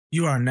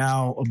You are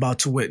now about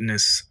to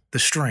witness the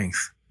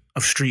strength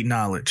of street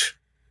knowledge.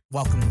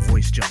 Welcome to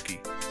Voice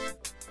Junkie.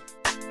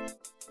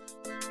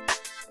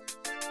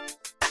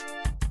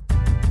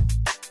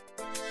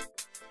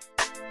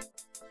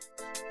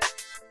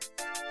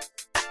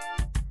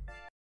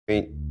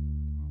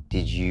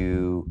 Did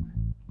you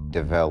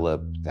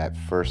develop that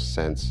first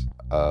sense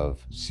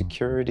of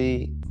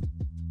security?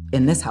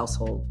 In this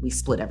household, we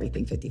split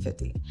everything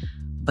 50-50.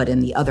 But in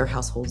the other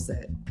households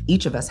that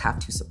each of us have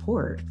to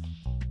support,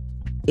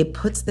 it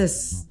puts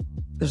this,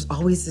 there's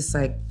always this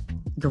like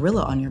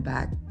gorilla on your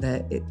back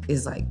that it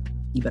is like,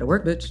 you better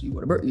work, bitch. You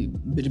better work.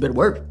 Bitch, you better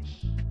work.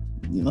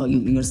 You know, you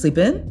gonna sleep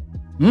in?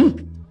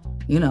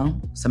 You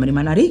know, somebody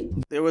might not eat.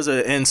 There was an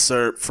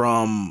insert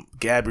from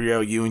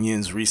Gabrielle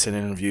Union's recent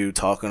interview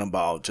talking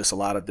about just a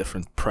lot of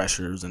different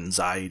pressures and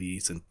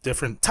anxieties and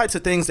different types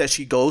of things that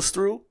she goes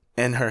through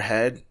in her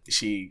head.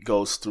 She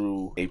goes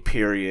through a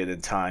period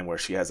in time where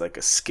she has like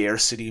a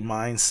scarcity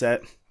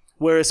mindset,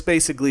 where it's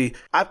basically,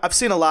 I've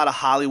seen a lot of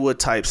Hollywood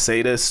type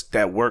sadists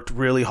that worked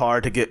really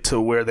hard to get to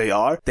where they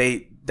are.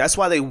 That's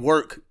why they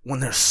work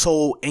when they're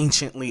so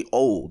anciently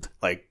old,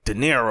 like De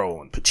Niro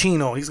and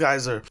Pacino. These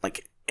guys are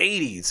like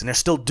 80s and they're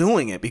still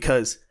doing it,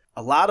 because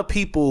a lot of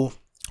people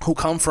who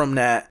come from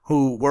that,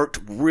 who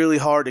worked really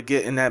hard to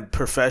get in that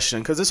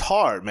profession, because it's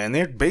hard, man.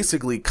 They're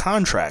basically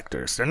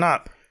contractors. They're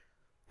not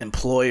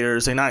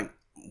employers. They're not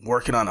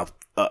working on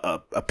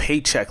a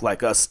paycheck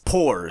like us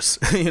poors.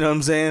 You know what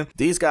I'm saying?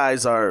 These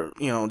guys are,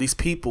 these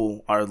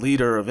people are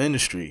leader of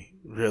industry,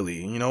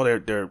 really.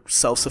 They're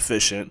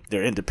self-sufficient.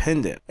 They're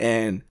independent.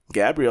 And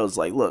Gabrielle's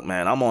like, look,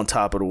 man, I'm on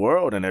top of the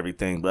world and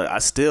everything, but I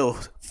still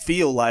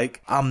feel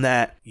like I'm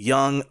that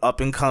young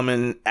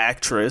up-and-coming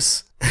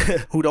actress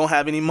who don't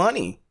have any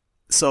money.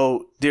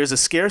 So there's a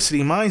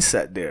scarcity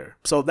mindset there.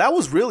 So that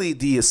was really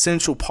the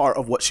essential part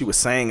of what she was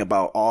saying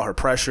about all her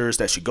pressures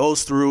that she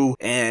goes through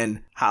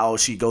and how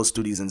she goes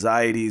through these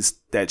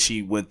anxieties that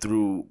she went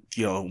through,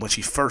 when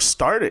she first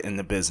started in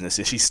the business.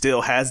 And she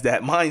still has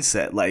that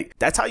mindset. Like,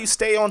 that's how you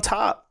stay on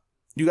top.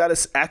 You got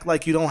to act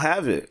like you don't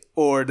have it,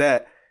 or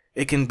that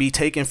it can be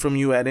taken from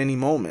you at any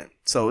moment.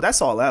 So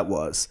that's all that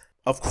was.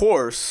 Of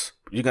course,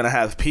 you're going to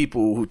have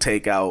people who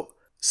take out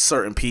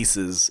certain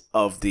pieces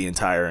of the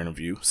entire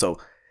interview. So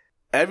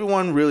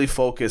everyone really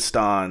focused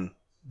on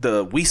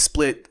the "we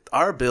split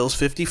our bills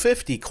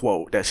 50-50"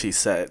 quote that she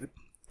said.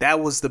 That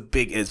was the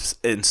big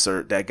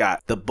insert that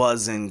got the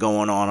buzzing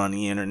going on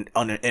the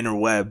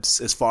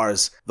interwebs as far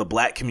as the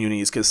black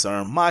community is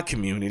concerned. My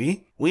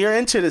community, we are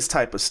into this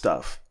type of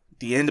stuff.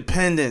 The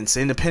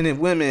independent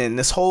women,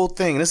 this whole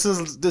thing. This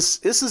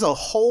is a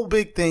whole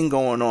big thing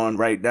going on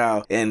right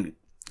now in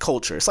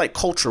culture. It's like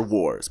culture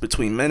wars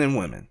between men and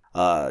women.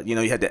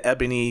 You had the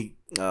Ebony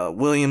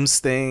Williams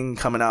thing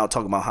coming out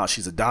talking about how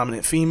she's a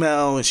dominant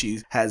female and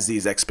she has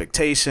these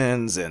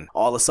expectations and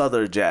all this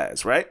other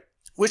jazz, right?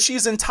 Which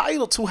she's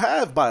entitled to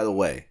have, by the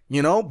way,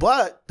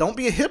 but don't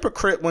be a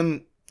hypocrite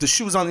when the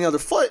shoe's on the other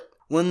foot,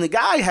 when the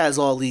guy has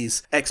all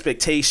these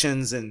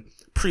expectations and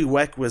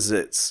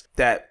prerequisites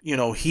that,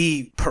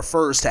 he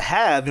prefers to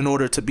have in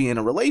order to be in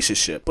a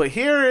relationship. But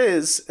here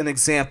is an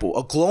example,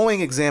 a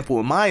glowing example,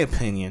 in my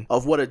opinion,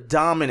 of what a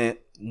dominant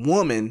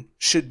woman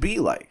should be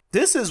like.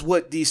 This is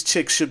what these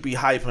chicks should be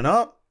hyping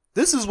up.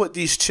 This is what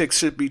these chicks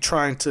should be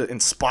trying to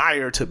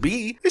inspire to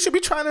be. They should be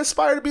trying to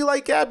inspire to be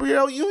like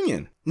Gabrielle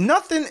Union.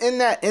 Nothing in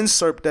that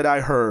insert that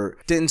I heard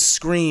didn't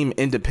scream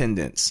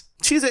independence.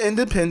 She's an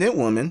independent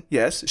woman.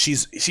 Yes,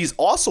 she's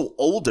also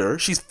older.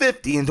 She's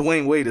 50 and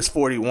Dwayne Wade is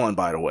 41,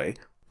 by the way.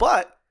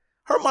 But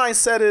her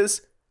mindset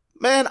is,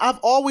 man, I've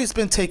always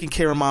been taking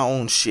care of my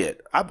own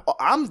shit.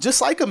 I'm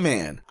just like a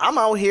man. I'm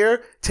out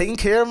here taking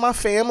care of my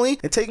family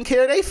and taking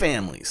care of their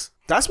families.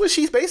 That's what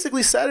she's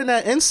basically said in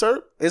that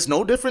insert. It's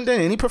no different than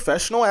any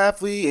professional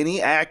athlete,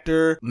 any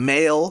actor,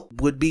 male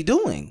would be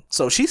doing.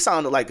 So she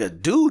sounded like a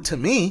dude to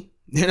me.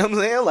 You know what I'm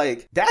saying?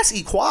 Like, that's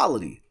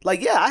equality.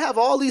 Like, yeah, I have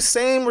all these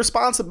same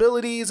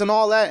responsibilities and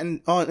all that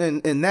and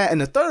that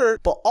and the third,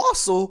 but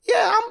also,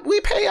 yeah, we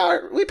pay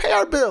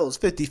our bills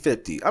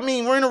 50-50. I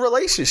mean, we're in a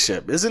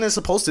relationship. Isn't it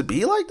supposed to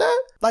be like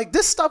that? Like,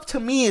 this stuff to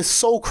me is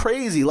so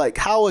crazy, like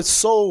how it's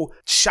so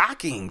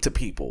shocking to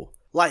people.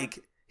 Like,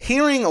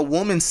 hearing a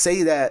woman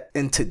say that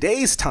in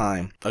today's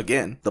time,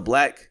 again, the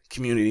black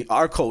community,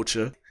 our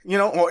culture,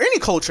 or any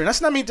culture. And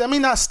that's not me. Let me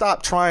not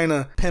stop trying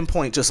to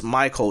pinpoint just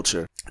my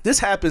culture. This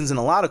happens in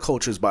a lot of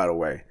cultures, by the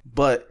way,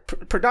 but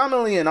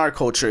predominantly in our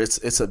culture,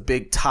 it's a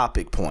big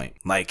topic point.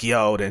 Like,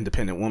 yo, the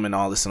independent woman,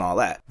 all this and all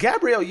that.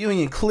 Gabrielle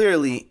Union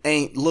clearly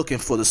ain't looking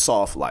for the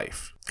soft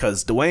life,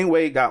 because Dwayne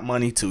Wade got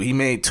money too. He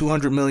made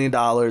 $200 million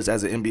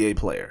as an NBA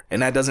player,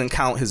 and that doesn't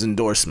count his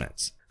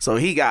endorsements. So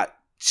he got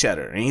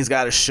cheddar, and he's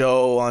got a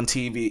show on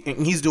TV,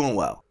 and he's doing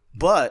well.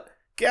 But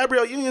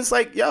Gabrielle Union's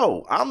like,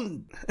 yo,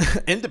 I'm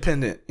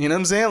independent. You know what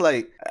I'm saying?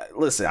 Like,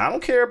 listen, I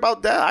don't care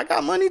about that. I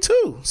got money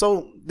too.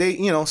 So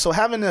so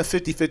having a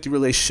 50-50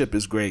 relationship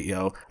is great,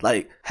 yo.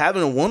 Like,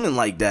 having a woman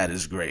like that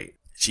is great.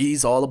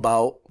 She's all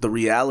about the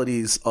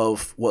realities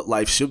of what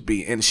life should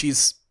be. And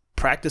she's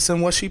practicing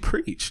what she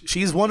preached.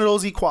 She's one of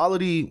those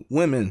equality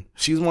women.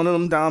 She's one of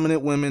them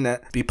dominant women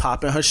that be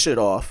popping her shit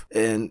off.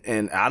 And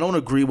I don't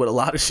agree with a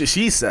lot of shit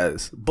she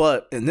says.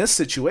 But in this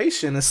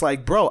situation, it's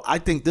like, bro, I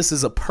think this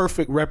is a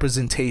perfect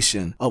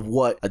representation of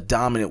what a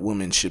dominant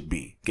woman should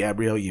be.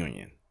 Gabrielle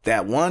Union.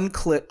 That one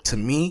clip to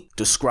me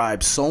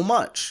describes so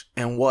much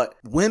and what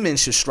women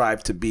should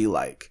strive to be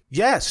like.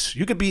 Yes,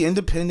 you could be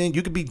independent,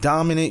 you could be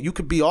dominant, you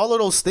could be all of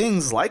those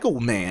things like a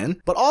man,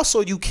 but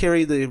also you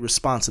carry the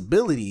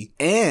responsibility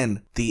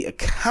and the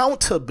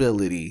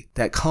accountability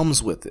that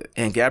comes with it.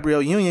 And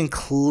Gabrielle Union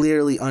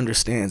clearly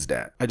understands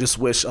that. I just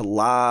wish a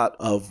lot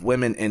of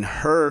women in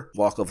her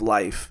walk of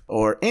life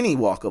or any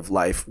walk of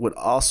life would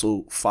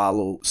also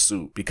follow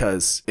suit,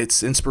 because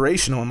it's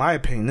inspirational in my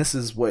opinion. This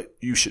is what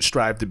you should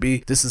strive to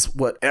be. This is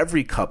what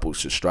every couple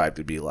should strive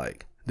to be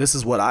like. This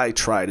is what I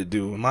try to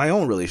do in my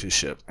own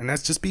relationship. And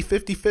that's just be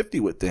 50-50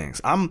 with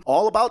things. I'm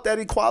all about that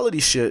equality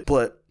shit,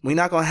 but we're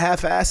not going to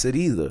half-ass it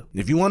either.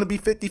 If you want to be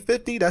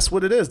 50-50, that's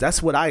what it is.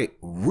 That's what I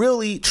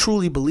really,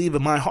 truly believe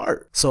in my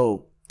heart.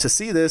 So to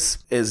see this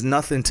is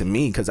nothing to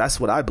me, because that's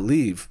what I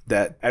believe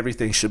that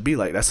everything should be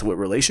like. That's what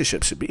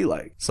relationships should be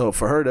like. So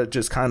for her to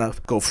just kind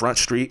of go front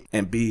street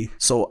and be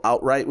so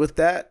outright with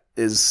that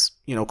is,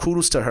 you know,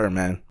 kudos to her,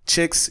 man.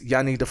 Chicks,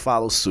 y'all need to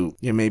follow suit.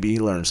 You maybe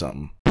learn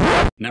something.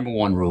 Number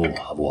one rule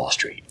of Wall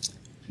Street.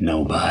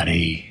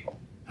 Nobody,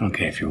 I don't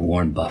care if you're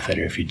Warren Buffett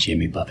or if you're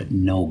Jimmy Buffett,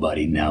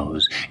 nobody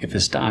knows if a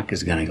stock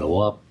is going to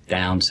go up,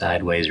 down,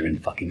 sideways, or in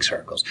fucking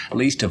circles.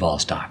 Least of all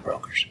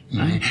stockbrokers.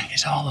 Right?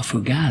 It's all a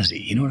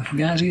fugazi. You know what a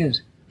fugazi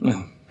is?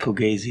 Oh,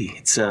 fugazi.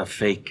 It's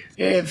fake.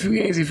 Yeah,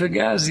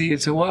 fugazi.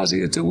 It's a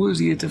wazi, it's a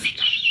woozy, it's a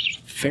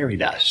fairy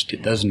dust.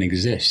 It doesn't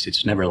exist.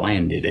 It's never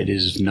landed. It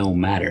is no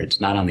matter.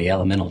 It's not on the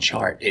elemental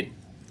chart.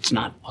 It's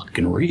not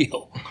fucking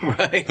real.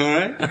 Right. All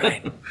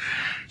right.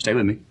 Stay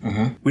with me.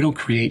 We don't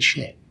create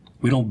shit.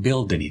 We don't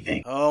build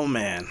anything. Oh,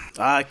 man.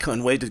 I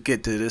couldn't wait to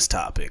get to this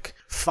topic.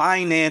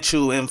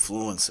 Financial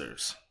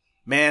influencers.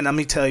 Man, let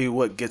me tell you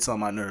what gets on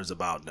my nerves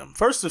about them.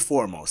 First and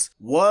foremost,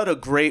 what a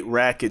great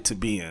racket to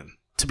be in.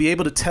 To be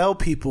able to tell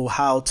people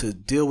how to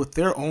deal with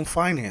their own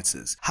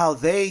finances. How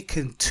they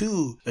can,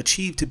 too,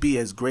 achieve to be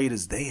as great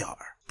as they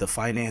are. The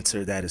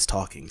financer that is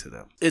talking to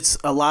them. It's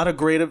a lot of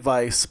great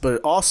advice,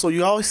 but also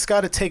you always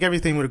got to take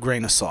everything with a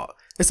grain of salt.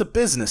 It's a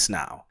business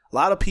now. A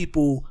lot of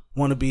people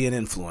want to be an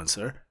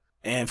influencer,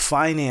 and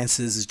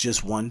finances is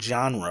just one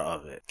genre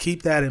of it.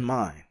 Keep that in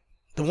mind.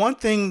 The one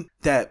thing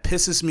that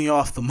pisses me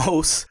off the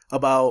most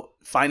about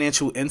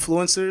financial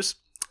influencers,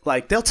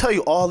 like they'll tell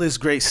you all this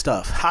great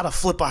stuff, how to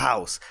flip a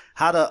house,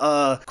 how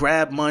to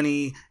grab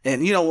money.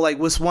 And, you know, like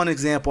what's one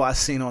example I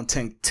seen on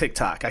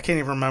TikTok? I can't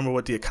even remember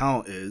what the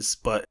account is,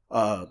 but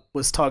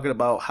was talking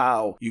about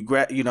how you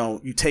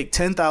take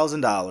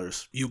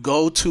 $10,000, you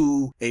go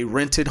to a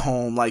rented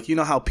home, like, you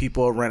know how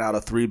people rent out a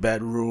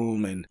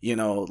 3-bedroom and, you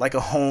know, like a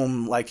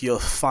home like you'll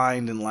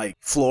find in like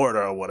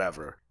Florida or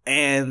whatever.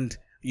 And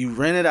you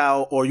rent it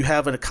out, or you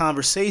have a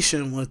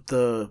conversation with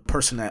the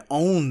person that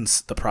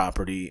owns the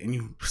property, and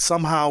you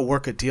somehow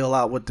work a deal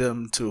out with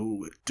them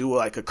to do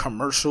like a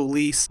commercial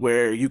lease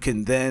where you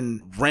can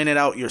then rent it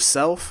out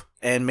yourself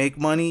and make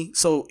money.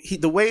 So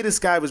the way this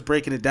guy was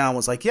breaking it down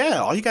was like, yeah,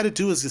 all you got to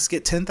do is just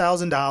get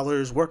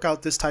 $10,000, work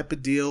out this type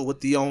of deal with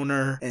the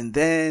owner, and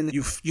then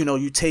you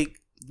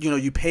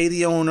pay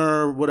the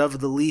owner whatever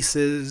the lease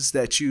is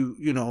that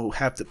you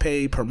have to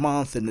pay per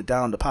month and the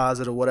down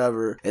deposit or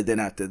whatever. And then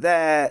after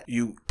that,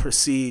 you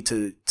proceed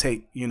to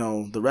take,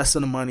 the rest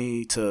of the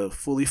money to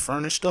fully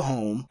furnish the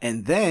home.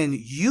 And then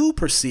you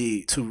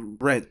proceed to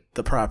rent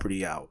the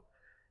property out.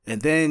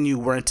 And then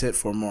you rent it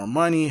for more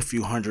money, a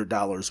few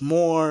 $100s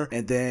more,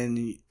 and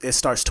then it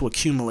starts to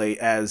accumulate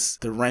as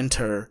the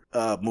renter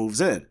moves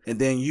in. And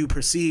then you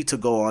proceed to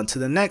go on to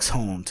the next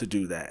home to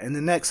do that, and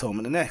the next home,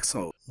 and the next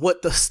home.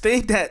 What the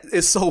thing that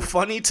is so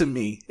funny to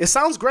me, it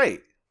sounds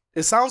great.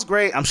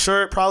 I'm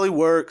sure it probably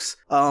works.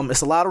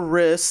 It's a lot of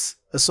risks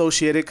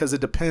associated because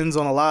it depends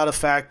on a lot of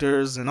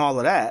factors and all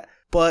of that.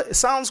 But it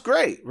sounds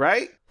great,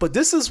 right? But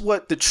this is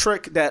what the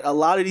trick that a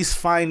lot of these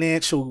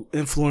financial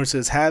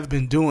influencers have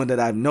been doing that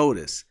I've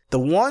noticed. The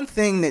one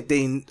thing that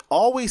they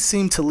always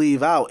seem to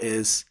leave out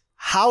is,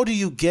 how do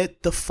you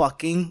get the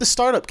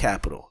startup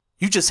capital?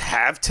 You just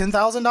have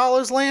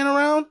 $10,000 laying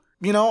around?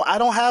 I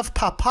don't have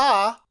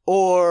papa,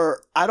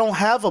 or I don't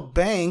have a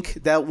bank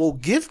that will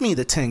give me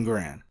the 10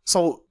 grand.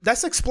 So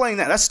let's explain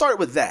that. Let's start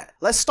with that.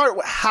 Let's start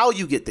with how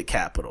you get the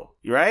capital,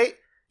 right?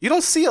 You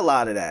don't see a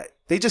lot of that.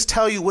 They just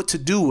tell you what to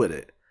do with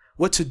it,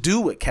 what to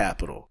do with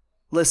capital.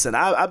 Listen,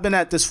 I've been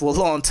at this for a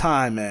long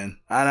time, man,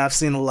 and I've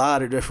seen a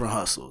lot of different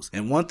hustles.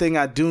 And one thing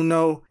I do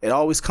know, it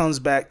always comes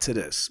back to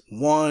this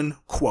one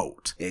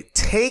quote. It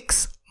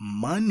takes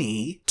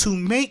money to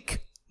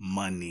make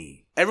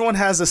money. Everyone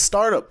has a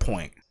startup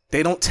point.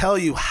 They don't tell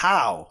you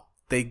how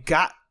they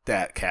got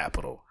that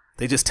capital.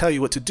 They just tell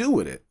you what to do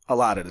with it a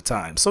lot of the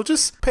time. So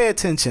just pay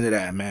attention to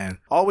that, man.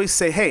 Always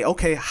say, hey,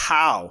 okay,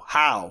 how?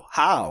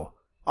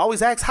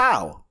 Always ask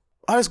how.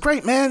 Oh, that's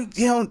great, man.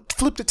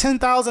 Flip the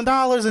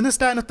 $10,000 and this,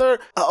 that, and the third.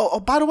 Oh,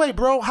 by the way,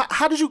 bro,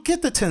 how did you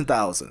get the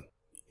 $10,000?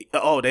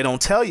 Oh, they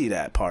don't tell you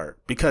that part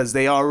because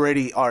they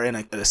already are in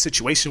a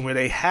situation where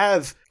they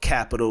have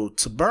capital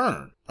to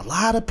burn. A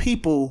lot of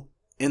people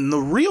in the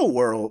real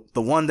world,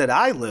 the one that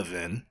I live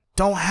in,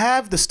 don't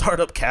have the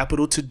startup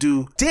capital to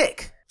do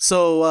dick.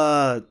 So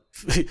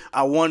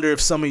I wonder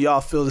if some of y'all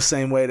feel the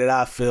same way that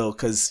I feel,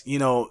 because, you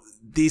know,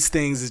 these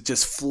things is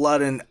just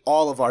flooding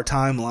all of our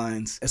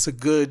timelines. It's a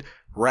good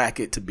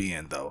racket to be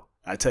in, though.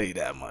 I tell you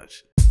that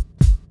much.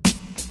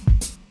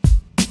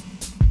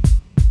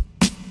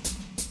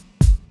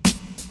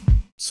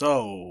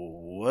 So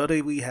what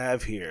do we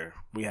have here?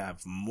 We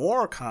have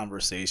more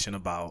conversation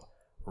about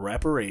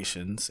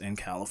reparations in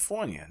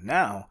California.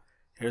 Now,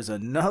 here's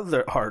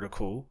another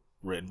article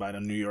written by the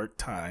New York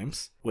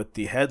Times with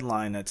the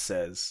headline that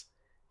says,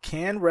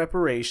 "Can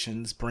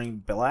reparations bring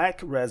black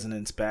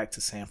residents back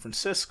to San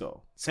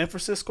Francisco?" San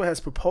Francisco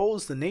has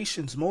proposed the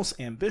nation's most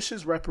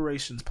ambitious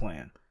reparations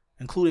plan,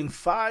 including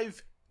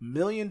 $5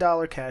 million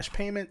cash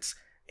payments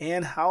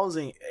and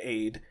housing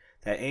aid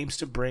that aims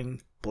to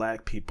bring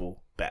black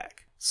people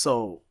back.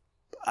 So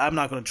I'm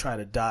not going to try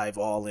to dive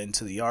all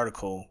into the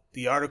article.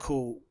 The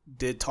article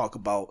did talk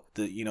about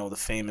the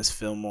famous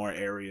Fillmore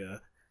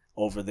area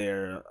over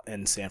there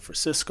in San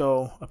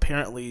Francisco.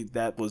 Apparently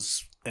that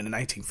was in the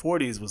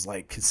 1940s was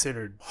like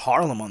considered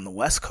Harlem on the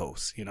West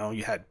Coast. You know,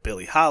 you had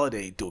Billie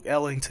Holiday, Duke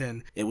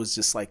Ellington. It was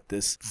just like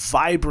this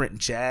vibrant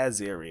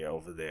jazz area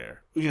over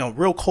there. You know,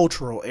 real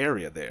cultural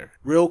area there.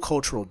 Real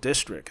cultural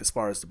district as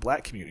far as the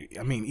black community.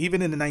 I mean,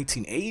 even in the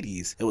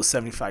 1980s, it was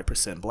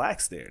 75%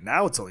 blacks there.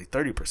 Now it's only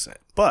 30%.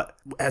 But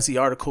as the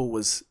article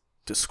was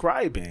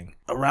describing,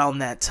 around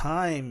that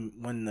time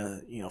when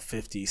the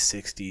 50s,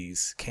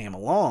 60s came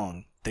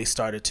along, they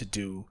started to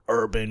do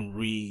urban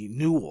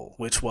renewal,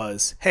 which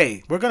was,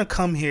 hey, we're going to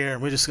come here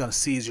and we're just going to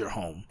seize your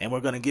home. And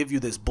we're going to give you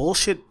this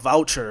bullshit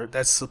voucher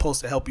that's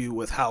supposed to help you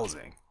with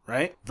housing,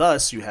 right?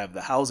 Thus, you have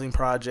the housing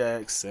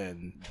projects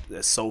and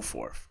so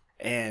forth.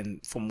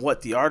 And from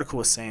what the article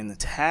was saying, the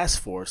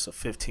task force of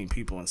 15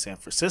 people in San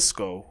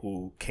Francisco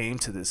who came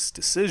to this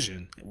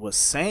decision was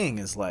saying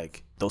is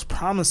like those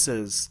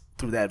promises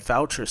through that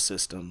voucher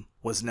system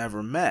was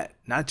never met.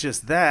 Not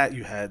just that,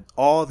 you had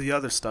all the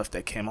other stuff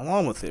that came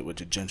along with it, with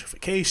the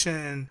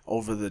gentrification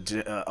over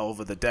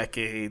the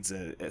decades,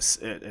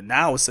 and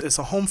now it's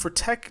a home for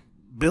tech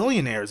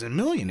billionaires and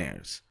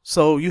millionaires.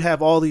 So you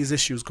have all these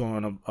issues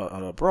going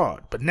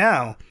abroad. But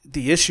now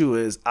the issue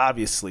is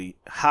obviously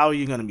how are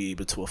you going to be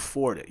able to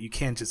afford it? You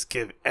can't just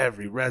give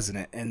every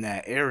resident in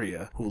that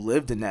area who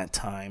lived in that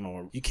time,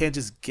 or you can't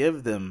just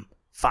give them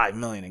 $5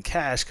 million in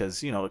cash,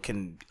 because it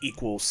can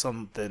equal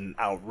something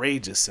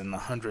outrageous in the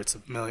hundreds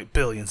of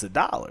billions of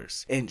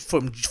dollars. And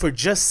for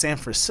just San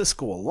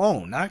Francisco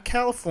alone, not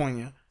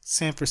California,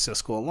 San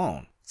Francisco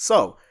alone.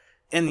 So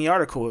in the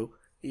article,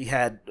 you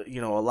had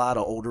a lot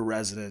of older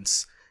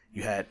residents.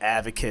 You had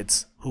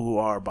advocates who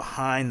are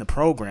behind the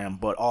program,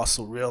 but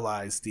also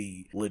realize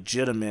the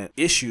legitimate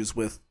issues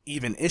with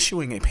even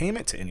issuing a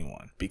payment to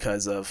anyone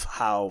because of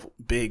how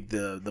big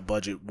the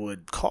budget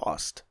would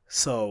cost.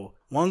 So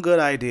one good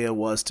idea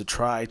was to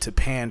try to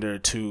pander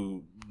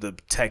to the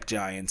tech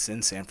giants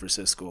in San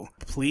Francisco,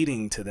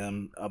 pleading to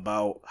them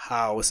about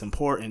how it's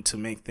important to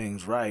make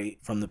things right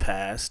from the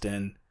past.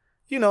 And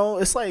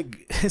it's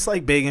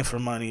like begging for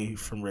money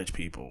from rich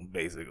people,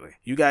 basically.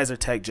 You guys are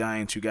tech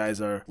giants. You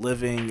guys are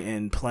living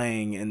and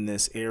playing in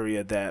this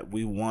area that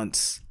we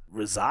once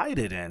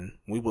resided in.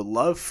 We would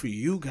love for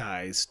you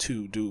guys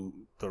to do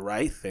the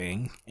right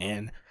thing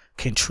and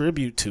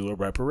contribute to a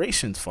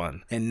reparations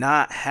fund and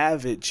not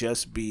have it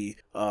just be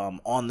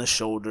on the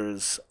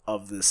shoulders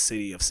of the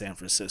city of San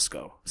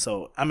Francisco.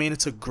 So, I mean,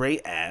 it's a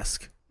great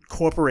ask.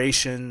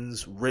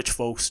 Corporations, rich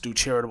folks do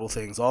charitable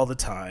things all the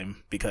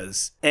time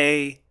because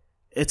A,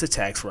 it's a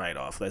tax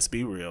write-off, let's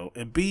be real,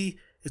 and B,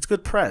 it's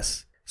good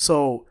press.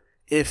 So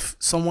if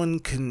someone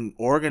can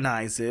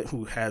organize it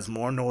who has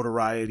more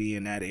notoriety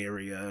in that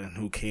area and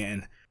who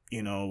can,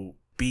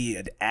 be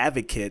an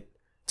advocate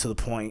to the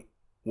point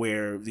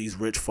where these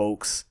rich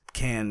folks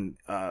can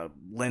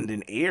lend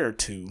an ear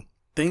to,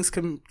 things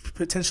can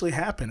potentially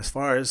happen as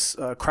far as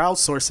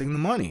crowdsourcing the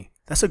money.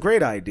 That's a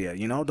great idea.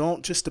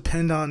 Don't just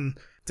depend on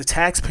the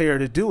taxpayer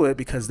to do it,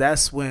 because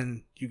that's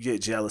when you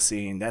get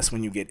jealousy and that's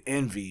when you get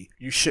envy.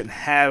 You shouldn't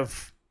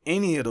have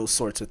any of those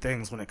sorts of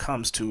things when it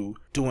comes to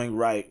doing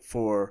right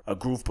for a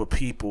group of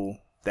people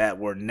that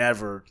were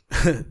never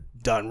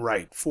done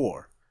right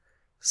for.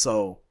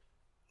 So,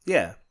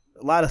 yeah,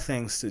 a lot of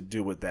things to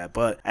do with that.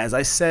 But as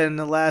I said in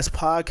the last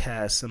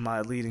podcast, in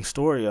my leading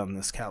story on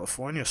this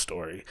California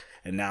story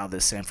and now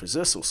this San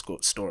Francisco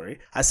story,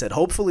 I said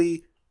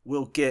hopefully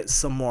we'll get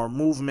some more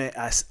movement.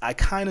 I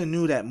kind of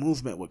knew that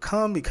movement would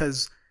come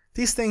because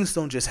these things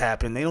don't just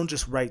happen. They don't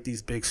just write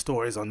these big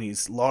stories on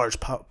these large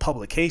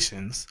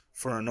publications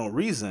for no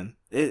reason.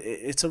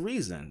 It's a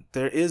reason.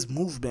 There is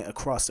movement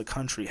across the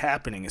country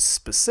happening,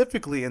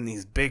 specifically in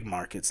these big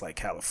markets like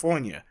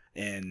California.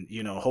 And,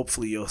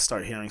 hopefully you'll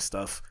start hearing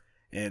stuff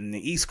in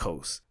the East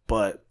Coast.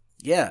 But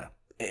yeah,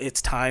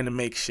 it's time to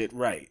make shit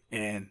right.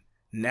 And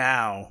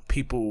now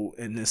people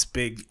in this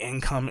big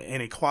income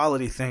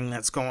inequality thing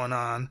that's going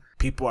on,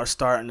 people are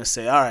starting to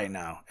say, all right,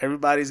 now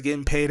everybody's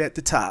getting paid at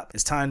the top.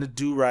 It's time to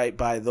do right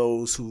by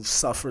those who've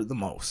suffered the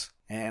most.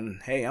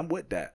 And hey, I'm with that.